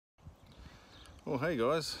Well, hey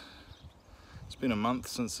guys, it's been a month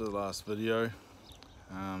since the last video.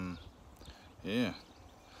 Yeah,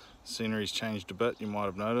 scenery's changed a bit, you might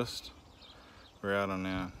have noticed. We're out on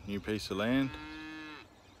our new piece of land.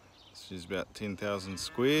 This is about 10,000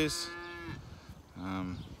 squares.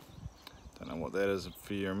 Don't know what that is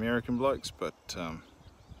for your American blokes, but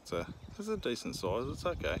it's a decent size. It's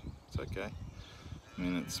okay. It's okay. I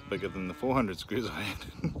mean, it's bigger than the 400 squares I had.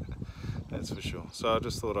 That's for sure. So I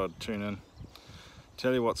just thought I'd tune in,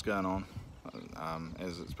 tell you what's going on,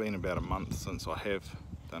 as it's been about a month since I have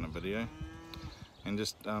done a video, and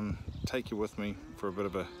just take you with me for a bit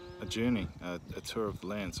of a journey, a tour of the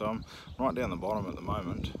land. So I'm right down the bottom at the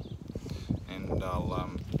moment, and I'll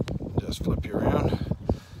just flip you around.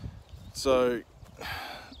 So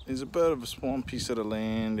there's a bit of a swampy sort of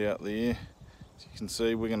land out there. As you can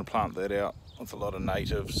see, we're going to plant that out with a lot of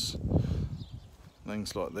natives,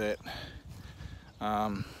 things like that.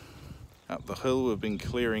 Up the hill we've been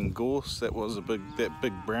clearing gorse. That was that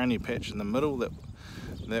big brownie patch in the middle.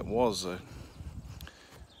 That was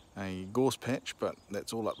a gorse patch, but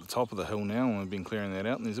that's all up the top of the hill now, and we've been clearing that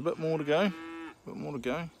out. And there's a bit more to go. But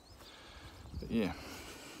yeah,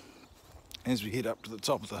 as we head up to the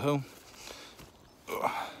top of the hill,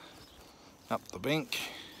 up the bank.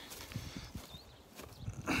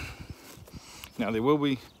 Now there will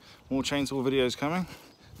be more chainsaw videos coming.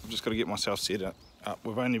 I've just got to get myself set up.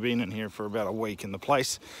 We've only been in here for about a week, and the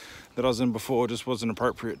place that I was in before just wasn't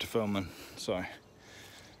appropriate to film in, so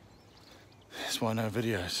that's why no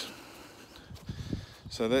videos.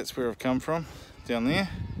 So that's where I've come from, down there,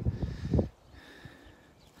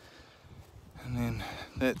 and then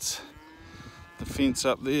that's the fence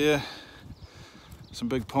up there. Some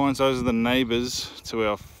big pines. Those are the neighbours to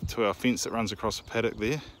our fence that runs across the paddock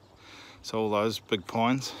there. So all those big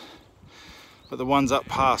pines, but the ones up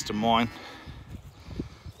past are mine.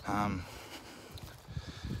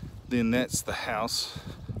 Then that's the house,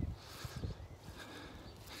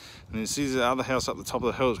 and you see the other house up the top of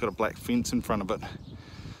the hill has got a black fence in front of it.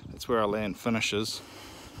 That's where our land finishes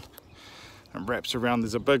and wraps around.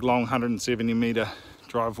 There's a big long 170-metre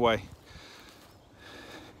driveway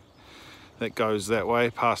that goes that way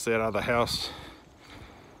past that other house.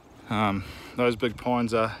 Those big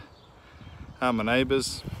pines are my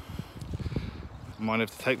neighbours. I might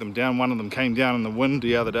have to take them down. One of them came down in the wind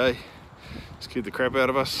the other day, scared the crap out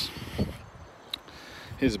of us.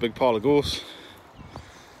 Here's a big pile of gorse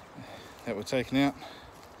that we're taking out.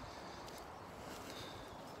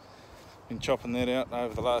 Been chopping that out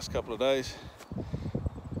over the last couple of days,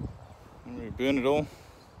 and we burn it all.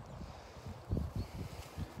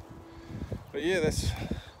 But yeah,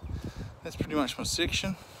 that's pretty much my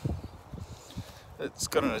section. It's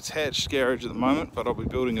got an attached garage at the moment, but I'll be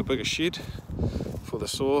building a bigger shed for the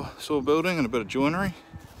saw building and a bit of joinery.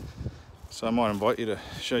 So I might invite you to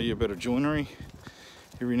show you a bit of joinery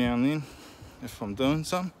every now and then if I'm doing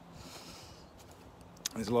some.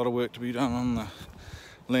 There's a lot of work to be done on the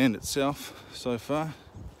land itself so far.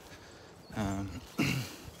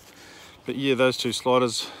 But yeah, those two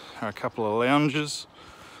sliders are a couple of lounges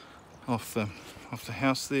off the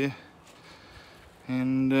house there,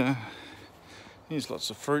 and there's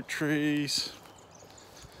lots of fruit trees.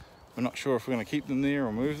 We're not sure if we're going to keep them there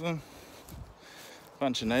or move them.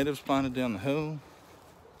 Bunch of natives planted down the hill.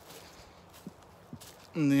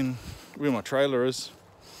 And then where my trailer is,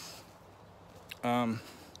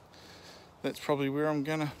 that's probably where I'm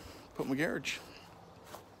going to put my garage.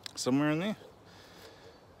 Somewhere in there.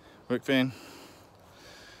 Work van.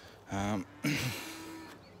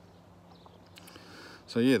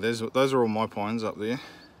 So yeah, those are all my pines up there.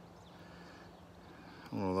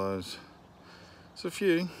 All of those. There's a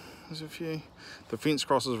few. The fence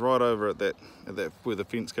crosses right over at that where the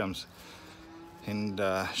fence comes, and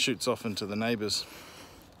shoots off into the neighbours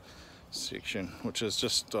section, which is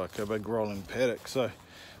just like a big rolling paddock. So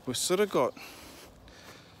we've sort of got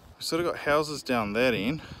houses down that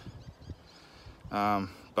end,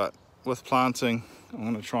 but with planting, I'm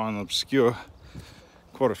going to try and obscure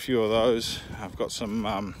quite a few of those. I've got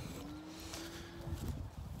some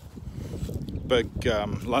big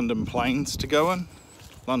London planes to go in,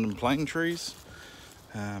 London plane trees.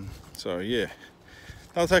 So yeah,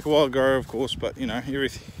 they'll take a while to grow, of course, but you know,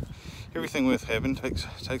 everything worth having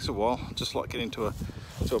takes a while. Just like getting to a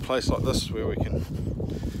place like this where we can,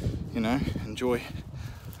 you know, enjoy a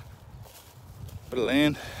bit of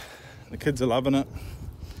land. The kids are loving it,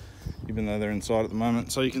 even though they're inside at the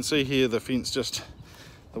moment. So you can see here the fence, just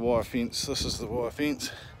the wire fence. This is the wire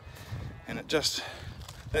fence, and that's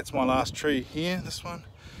my last tree here, this one,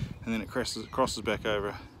 and then it crosses back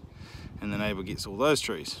over, and the neighbour gets all those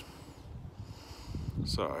trees.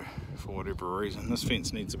 So for whatever reason, this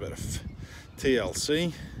fence needs a bit of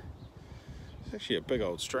TLC. There's actually a big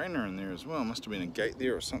old strainer in there as well. Must have been a gate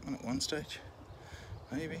there or something at one stage,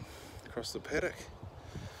 maybe, across the paddock.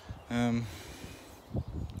 But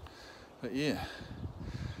yeah,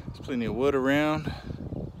 there's plenty of wood around.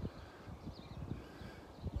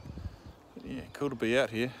 But yeah, cool to be out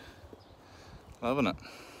here. Loving it.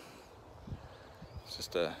 It's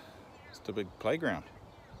just a big playground.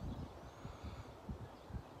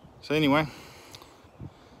 So anyway,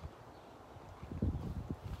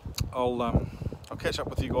 I'll catch up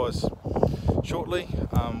with you guys shortly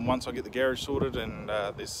once I get the garage sorted, and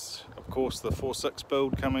there's of course the 4.6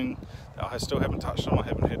 build coming. I still haven't touched them, I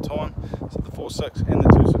haven't had time. So the 4.6 and the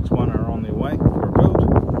 261 are on their way for a build,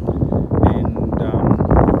 and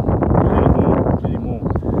plenty more.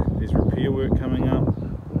 There's repair work coming up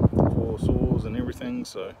for saws and everything,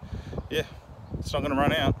 so yeah, it's not going to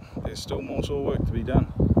run out. There's still more saw work to be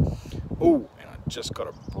done. Oh, and I just got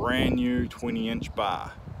a brand new 20-inch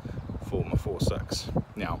bar for my 4.6.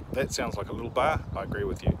 Now that sounds like a little bar, I agree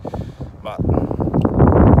with you, but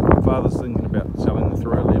my father's thinking about selling the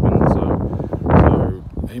 311, so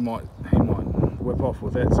he might whip off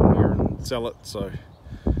with that somewhere and sell it. So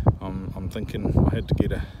I'm thinking I had to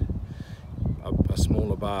get a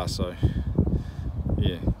smaller bar. So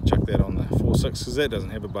yeah, chuck that on the 4.6 because that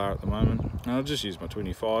doesn't have a bar at the moment. And I'll just use my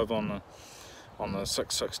 25 on the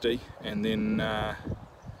 660, and then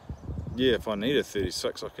yeah, if I need a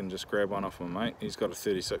 36 I can just grab one off my mate. He's got a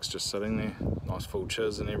 36 just sitting there, nice full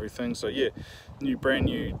chiz and everything. So yeah, brand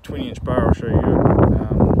new 20-inch bar I'll show you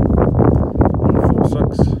on the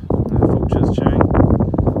 4.6, full chiz chain.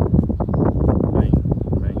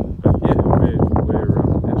 But yeah,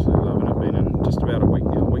 we're absolutely loving it. Been in just about a week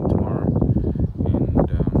now, a week tomorrow, and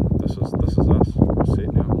this is us. We're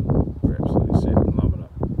set now. We're absolutely set and loving it.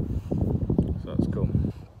 So it's cool.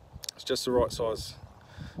 It's just the right size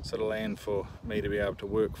sort of land for me to be able to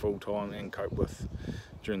work full time and cope with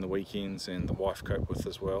during the weekends, and the wife cope with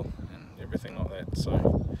as well, and everything like that.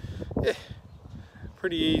 So yeah,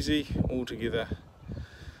 pretty easy all together.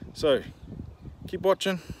 So keep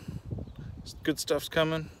watching, good stuff's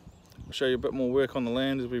coming. I'll show you a bit more work on the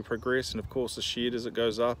land as we progress, and of course the shed as it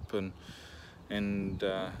goes up, and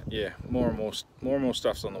yeah, more and more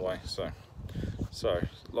stuff's on the way. So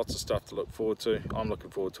lots of stuff to look forward to. I'm looking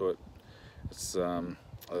forward to it. It's the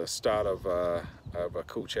start of a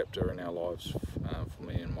cool chapter in our lives for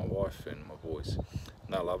me and my wife and my boys. And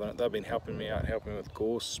they're loving it. They've been helping me out, helping with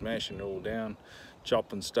gorse, smashing it all down,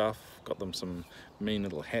 chopping stuff. Got them some mean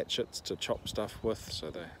little hatchets to chop stuff with,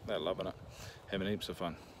 so they're loving it, having heaps of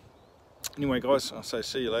fun. Anyway guys, I'll say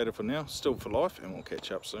see you later for now. Still for life, and we'll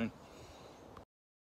catch up soon.